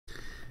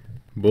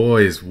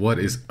Boys, what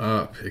is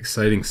up?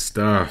 Exciting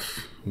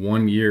stuff.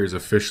 1 year is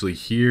officially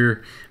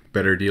here.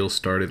 Better Deal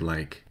started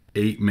like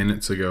 8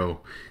 minutes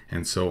ago,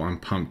 and so I'm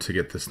pumped to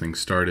get this thing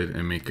started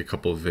and make a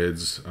couple of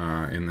vids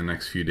in the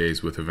next few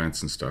days with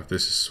events and stuff.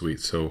 This is sweet.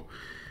 So,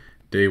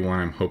 day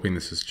one, I'm hoping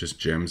this is just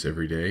gems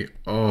every day.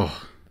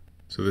 Oh,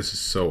 so this is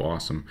so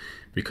awesome.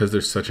 Because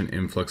there's such an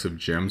influx of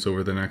gems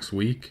over the next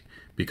week,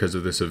 because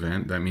of this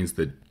event, that means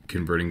that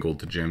converting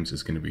gold to gems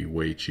is going to be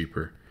way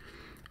cheaper.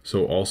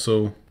 So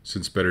also,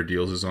 since Better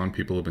Deals is on,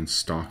 people have been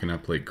stocking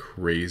up like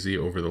crazy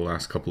over the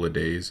last couple of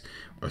days,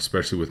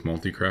 especially with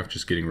Multicraft,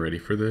 just getting ready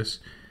for this.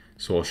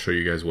 So I'll show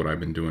you guys what I've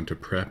been doing to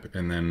prep,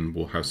 and then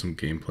we'll have some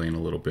gameplay in a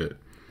little bit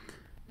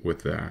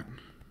with that.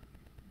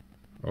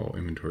 Oh,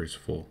 inventory's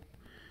full.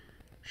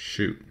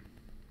 Shoot.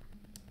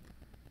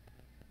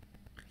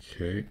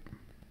 Okay.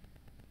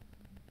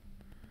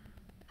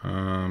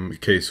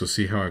 Okay, so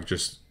see how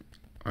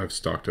I've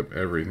stocked up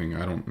everything.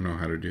 I don't know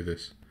how to do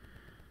this.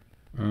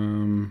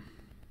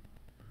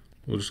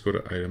 We'll just go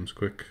to items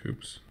quick.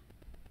 Oops.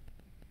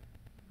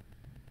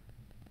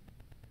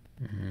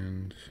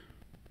 And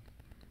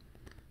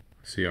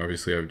see,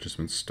 obviously I've just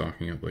been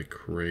stocking up like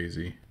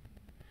crazy.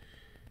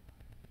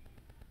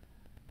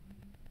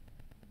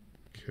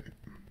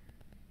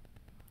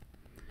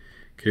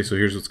 Okay, so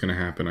here's what's going to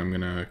happen. I'm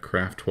going to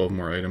craft 12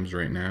 more items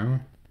right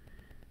now.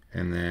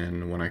 And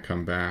then when I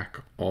come back,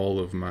 all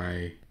of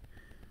my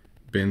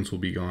bins will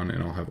be gone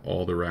and I'll have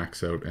all the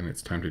racks out, and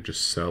it's time to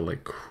just sell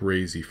like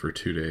crazy for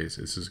 2 days.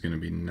 This is going to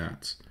be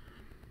nuts.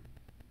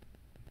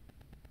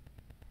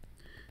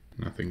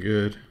 Nothing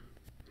good.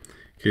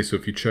 Okay, so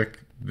if you check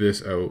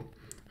this out,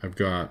 I've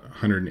got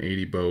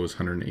 180 bows,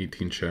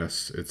 118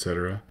 chests,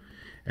 etc.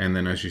 And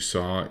then as you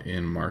saw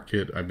in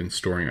market, I've been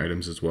storing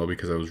items as well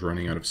because I was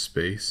running out of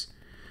space.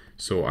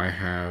 So I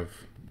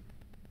have,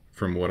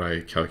 from what I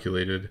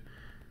calculated,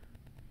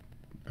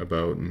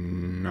 about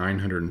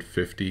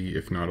 950,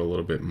 if not a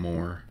little bit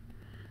more,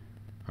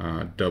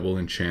 double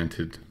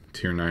enchanted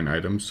tier 9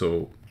 items.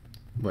 So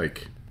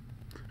like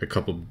a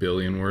couple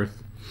billion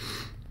worth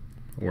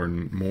or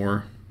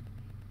more.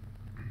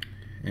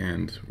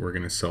 And we're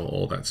going to sell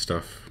all that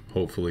stuff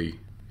hopefully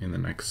in the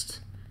next,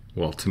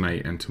 well,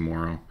 tonight and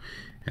tomorrow,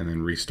 and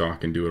then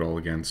restock and do it all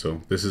again.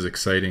 So this is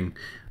exciting.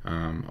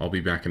 I'll be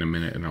back in a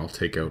minute and I'll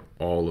take out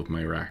all of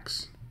my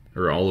racks,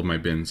 or all of my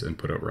bins, and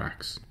put out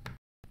racks.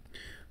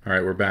 All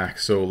right, we're back.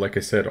 So like I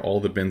said, all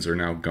the bins are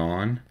now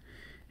gone,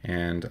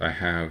 and I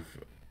have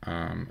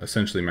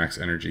essentially max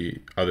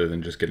energy other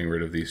than just getting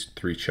rid of these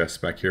 3 chests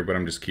back here, but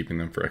I'm just keeping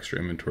them for extra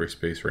inventory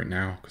space right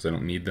now because I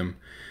don't need them.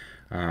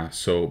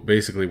 So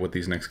basically what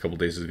these next couple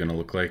days is going to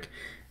look like,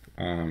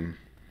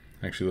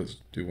 actually let's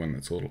do one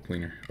that's a little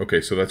cleaner.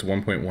 Okay, so that's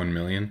 1.1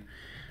 million,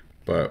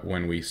 but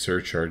when we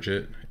surcharge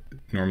it,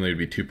 normally it'd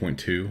be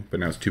 2.2, but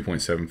now it's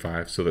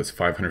 2.75, so that's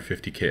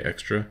 550k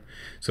extra.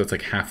 So it's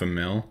like half a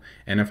mil,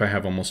 and if I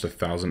have almost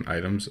 1,000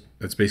 items,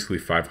 that's basically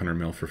 500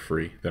 mil for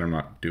free that I'm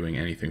not doing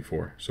anything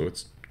for. So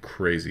it's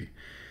crazy.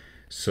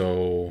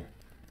 So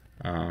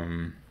I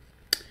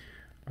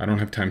don't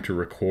have time to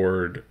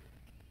record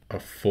a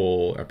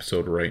full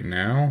episode right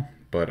now,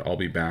 but I'll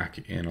be back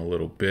in a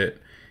little bit,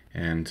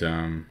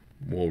 and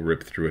we'll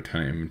rip through a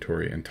ton of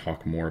inventory and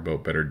talk more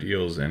about Better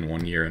Deals and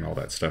 1 year and all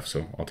that stuff.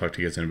 So I'll talk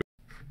to you guys in a bit.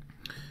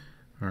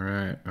 All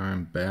right,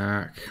 I'm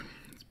back.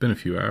 It's been a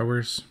few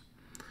hours.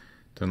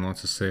 Done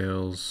lots of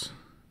sales,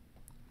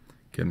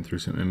 getting through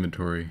some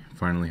inventory.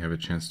 Finally have a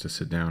chance to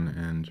sit down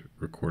and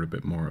record a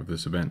bit more of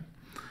this event.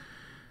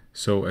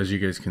 So as you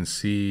guys can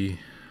see,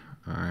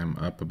 I'm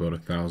up about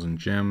 1,000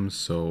 gems.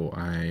 So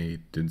I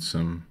did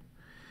some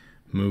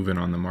moving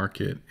on the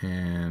market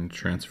and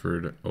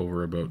transferred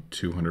over about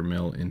 200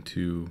 mil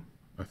into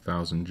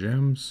 1,000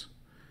 gems.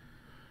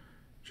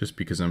 Just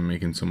because I'm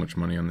making so much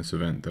money on this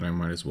event that I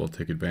might as well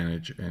take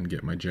advantage and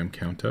get my gem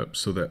count up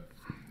so that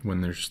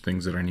when there's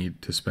things that I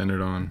need to spend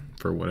it on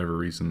for whatever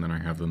reason, then I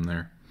have them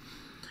there.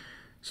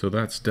 So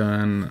that's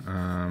done.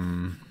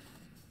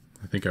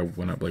 I think I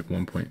went up like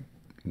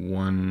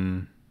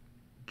 1.1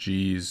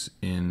 G's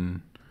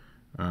in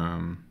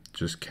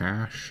just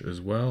cash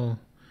as well.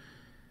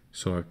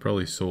 So I've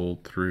probably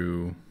sold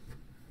through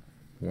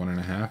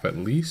 1.5 at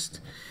least,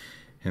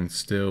 and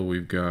still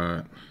we've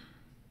got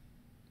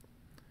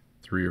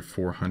 300 or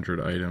 400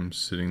 items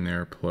sitting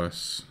there,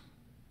 plus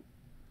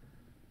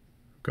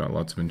got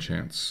lots of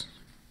enchants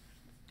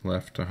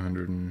left.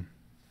 100 and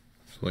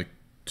so like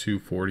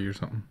 240 or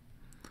something.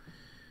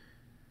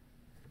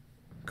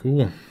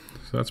 Cool.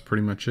 So that's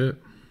pretty much it.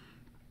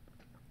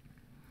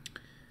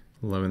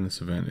 Loving this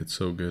event. It's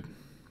so good.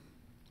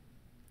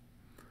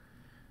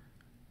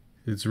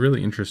 It's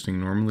really interesting.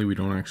 Normally we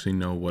don't actually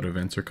know what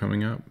events are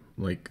coming up.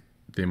 Like,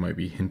 they might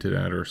be hinted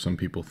at, or some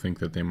people think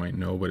that they might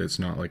know, but it's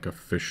not like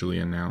officially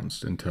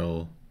announced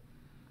until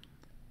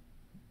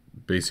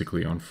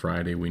basically on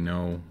Friday we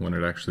know when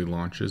it actually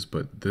launches.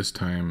 But this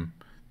time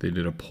they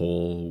did a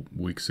poll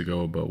weeks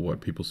ago about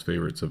what people's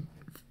favorite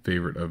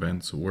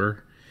events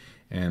were,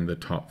 and the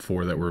top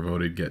 4 that were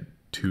voted get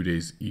 2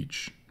 days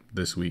each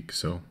this week.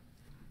 So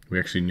We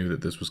actually knew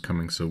that this was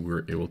coming, so we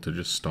were able to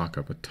just stock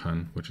up a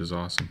ton, which is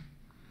awesome.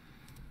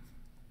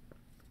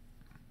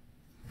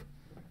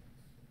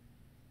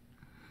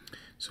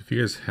 So if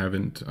you guys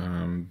haven't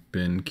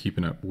been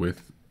keeping up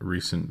with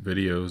recent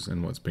videos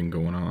and what's been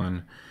going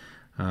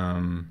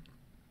on,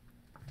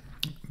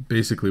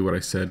 basically what I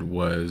said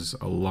was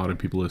a lot of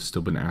people have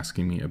still been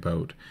asking me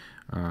about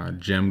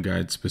gem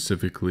guides,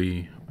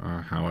 specifically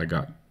how I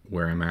got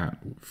where I'm at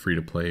free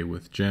to play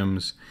with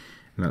gems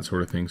and that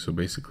sort of thing. So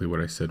basically what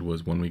I said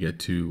was when we get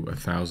to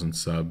 1,000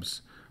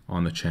 subs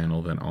on the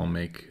channel, then I'll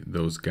make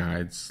those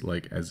guides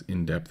like as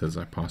in-depth as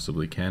I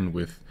possibly can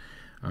with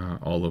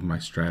all of my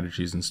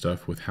strategies and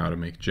stuff with how to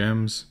make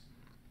gems.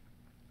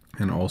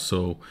 And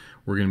also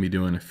we're going to be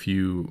doing a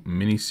few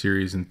mini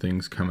series and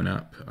things coming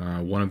up.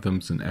 One of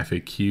them's an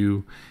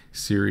FAQ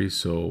series,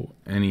 so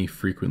any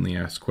frequently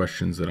asked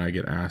questions that I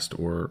get asked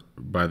or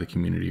by the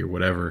community or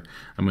whatever,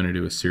 I'm going to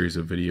do a series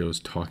of videos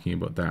talking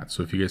about that.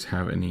 So if you guys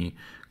have any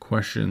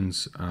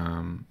questions,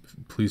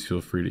 please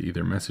feel free to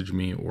either message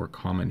me or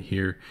comment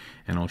here,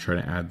 and I'll try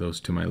to add those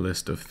to my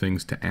list of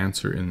things to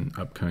answer in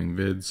upcoming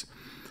vids.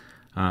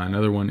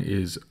 Another one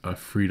is a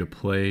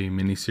free-to-play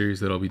mini-series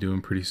that I'll be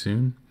doing pretty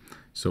soon.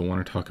 So I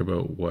want to talk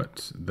about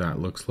what that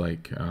looks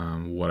like,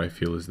 what I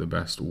feel is the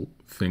best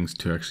things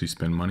to actually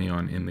spend money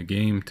on in the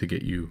game to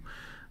get you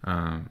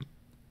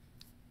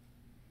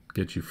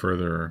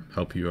further or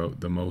help you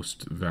out the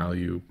most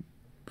value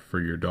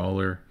for your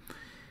dollar.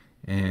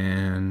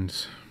 And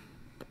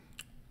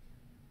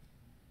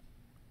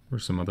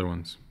where's some other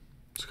ones?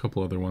 There's a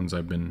couple other ones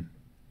I've been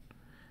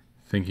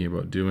thinking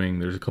about doing.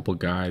 There's a couple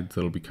guides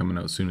that'll be coming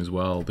out soon as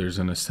well. There's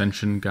an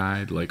Ascension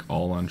guide, like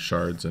all on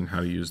shards and how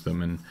to use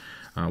them and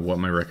what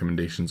my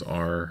recommendations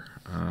are,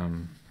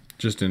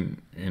 just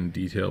in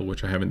detail,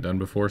 which I haven't done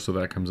before. So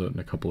that comes out in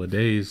a couple of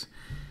days,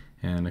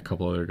 and a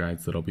couple other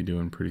guides that I'll be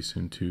doing pretty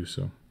soon too.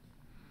 So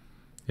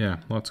yeah,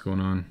 lots going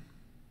on.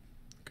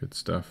 Good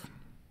stuff.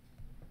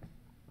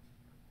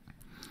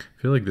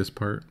 I feel like this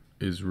part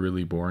is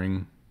really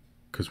boring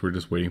because we're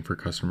just waiting for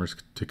customers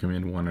to come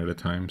in one at a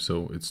time,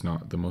 so it's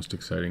not the most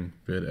exciting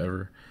vid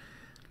ever.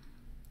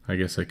 I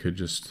guess I could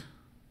just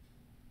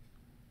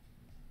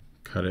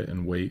cut it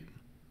and wait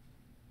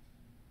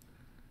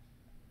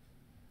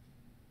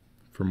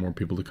for more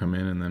people to come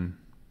in, and then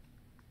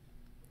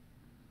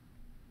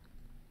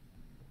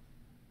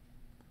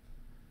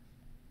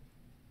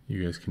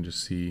you guys can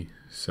just see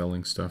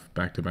selling stuff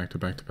back to back to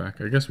back to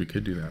back. I guess we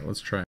could do that.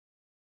 Let's try.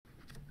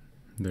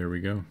 There we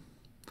go.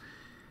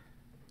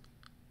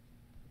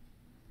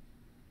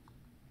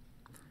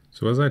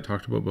 So as I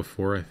talked about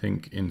before, I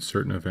think in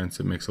certain events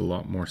it makes a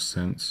lot more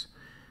sense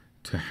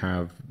to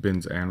have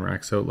bins and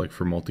racks out. Like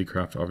for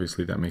multi-craft,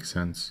 obviously that makes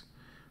sense.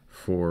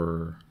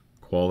 For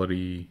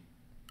quality,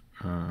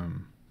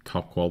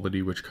 top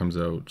quality, which comes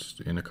out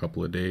in a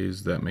couple of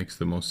days, that makes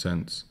the most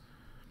sense.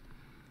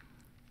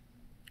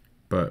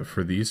 But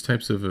for these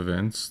types of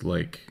events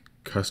like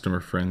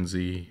Customer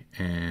Frenzy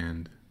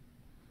and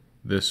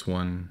this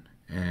one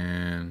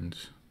and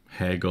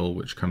Haggle,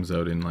 which comes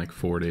out in like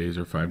 4 days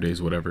or 5 days,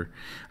 whatever,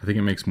 I think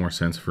it makes more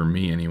sense for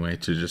me anyway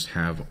to just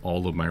have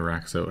all of my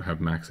racks out,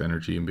 have max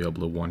energy, and be able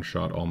to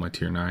one-shot all my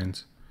tier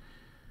 9s.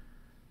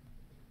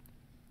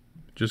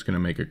 Just gonna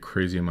make a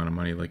crazy amount of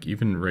money. Like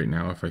even right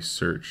now, if I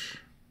search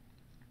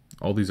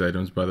all these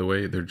items, by the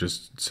way, they're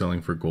just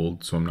selling for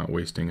gold, so I'm not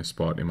wasting a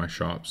spot in my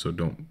shop, so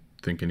don't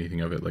think anything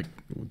of it like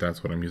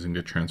that's what I'm using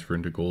to transfer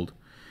into gold.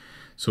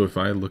 So if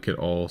I look at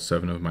all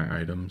 7 of my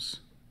items,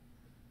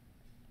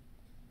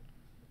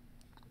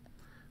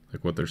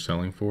 like what they're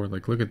selling for,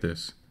 like look at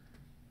this,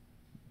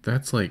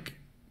 that's like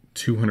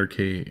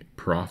 200k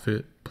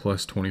profit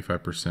plus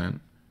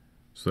 25%,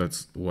 so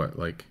that's what,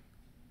 like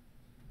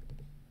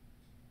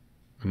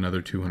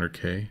another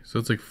 200k, so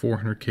it's like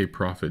 400k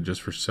profit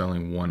just for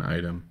selling one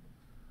item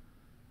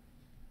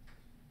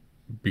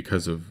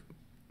because of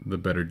the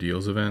better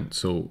deals event.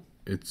 So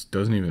it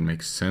doesn't even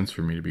make sense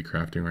for me to be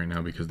crafting right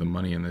now because the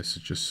money in this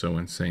is just so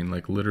insane.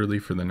 Like literally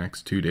for the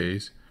next 2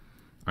 days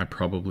I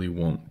probably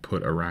won't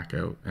put a rack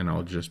out and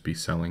I'll just be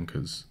selling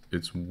because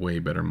it's way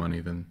better money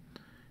than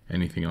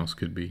anything else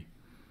could be.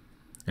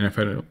 And if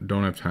I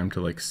don't have time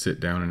to like sit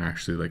down and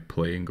actually like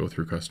play and go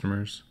through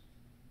customers,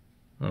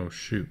 oh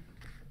shoot,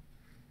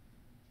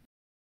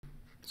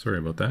 sorry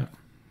about that.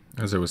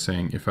 As I was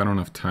saying, if I don't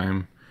have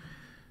time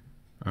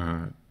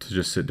to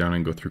just sit down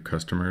and go through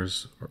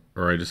customers,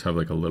 or I just have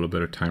like a little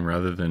bit of time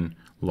rather than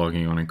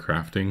logging on and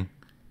crafting,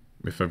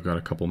 if I've got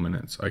a couple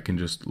minutes, I can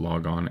just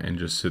log on and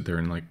just sit there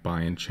and like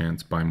buy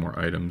enchants, buy more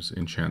items,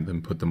 enchant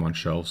them, put them on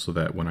shelves, so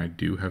that when I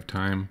do have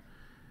time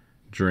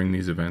during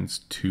these events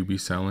to be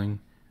selling,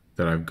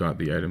 that I've got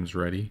the items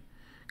ready.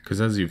 Because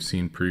as you've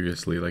seen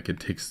previously, like it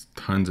takes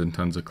tons and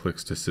tons of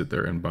clicks to sit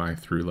there and buy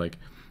through like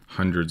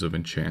hundreds of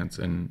enchants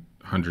and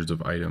hundreds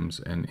of items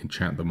and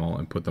enchant them all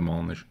and put them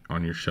all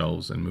on your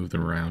shelves and move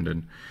them around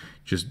and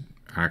just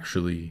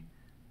actually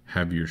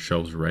have your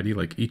shelves ready.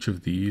 Like each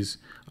of these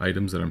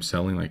items that I'm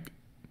selling, like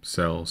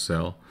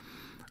sell,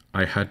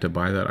 I had to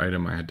buy that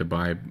item, I had to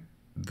buy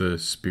the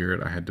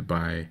spirit, I had to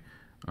buy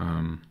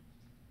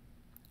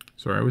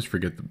Sorry, I always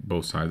forget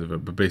both sides of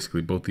it, but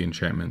basically both the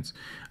enchantments,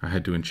 I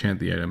had to enchant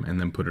the item and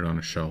then put it on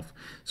a shelf.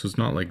 So it's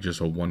not like just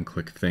a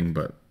one-click thing,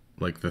 but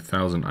like the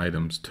 1,000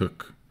 items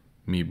took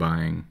me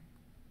buying,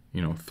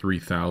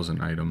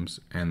 3,000 items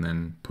and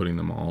then putting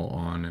them all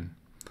on, and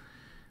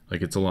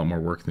like it's a lot more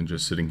work than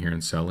just sitting here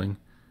and selling.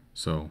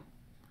 So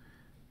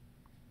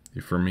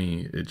for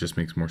me, it just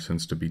makes more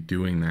sense to be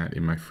doing that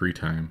in my free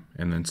time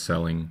and then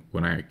selling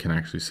when I can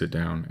actually sit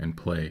down and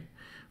play,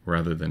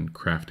 rather than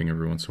crafting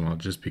every once in a while,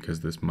 just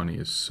because this money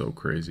is so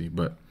crazy.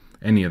 But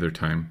any other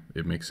time,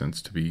 it makes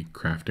sense to be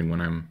crafting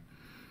when I'm,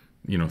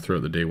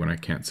 throughout the day when I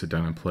can't sit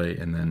down and play,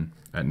 and then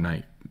at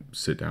night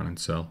sit down and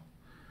sell.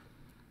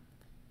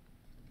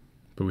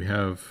 But we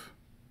have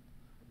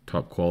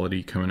top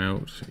quality coming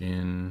out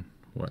in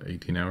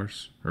 18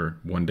 hours, or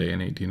 1 day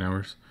and 18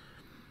 hours.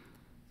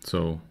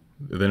 So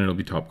then it'll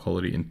be top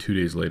quality, and 2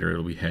 days later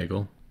it'll be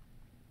haggle.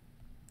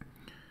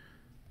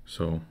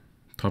 So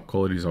top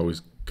quality is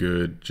always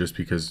good just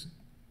because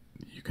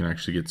you can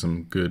actually get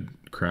some good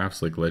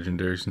crafts like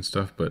legendaries and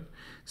stuff. But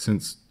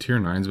since tier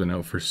 9's been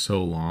out for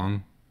so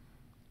long,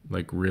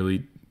 like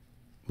really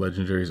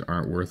legendaries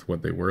aren't worth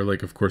what they were.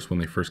 Like, of course, when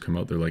they first come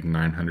out, they're like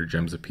 900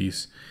 gems a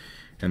piece,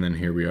 and then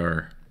here we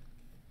are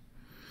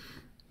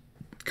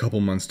a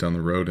couple months down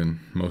the road and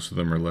most of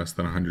them are less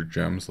than 100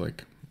 gems.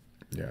 Like,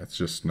 yeah, it's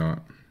just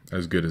not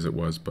as good as it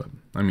was. But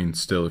I mean,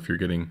 still, if you're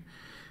getting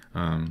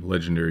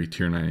legendary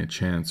tier 9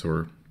 enchants,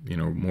 or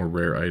more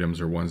rare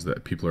items, or ones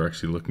that people are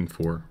actually looking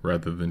for,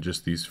 rather than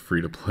just these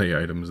free-to-play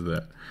items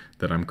that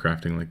I'm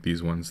crafting like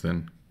these ones,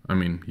 then I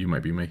mean, you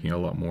might be making a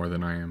lot more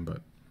than I am,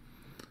 but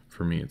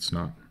for me it's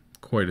not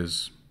quite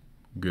as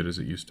good as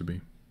it used to be.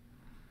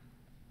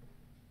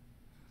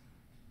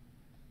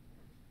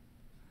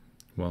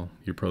 Well,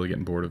 you're probably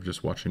getting bored of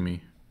just watching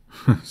me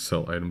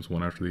sell items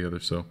one after the other,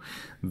 so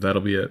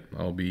that'll be it.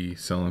 I'll be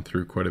selling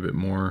through quite a bit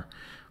more.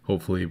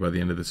 Hopefully by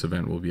the end of this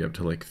event we'll be up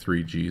to like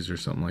 3 Gs or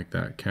something like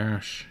that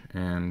cash,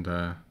 and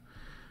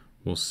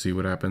we'll see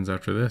what happens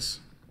after this.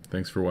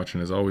 Thanks for watching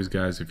as always,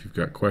 guys. If you've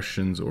got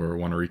questions or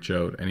want to reach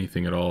out,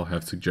 anything at all,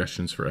 have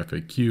suggestions for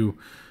FAQ,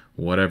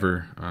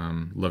 whatever,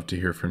 love to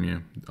hear from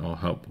you. I'll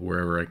help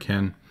wherever I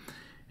can,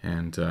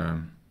 and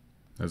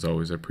as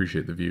always, I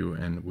appreciate the view,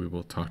 and we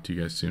will talk to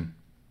you guys soon.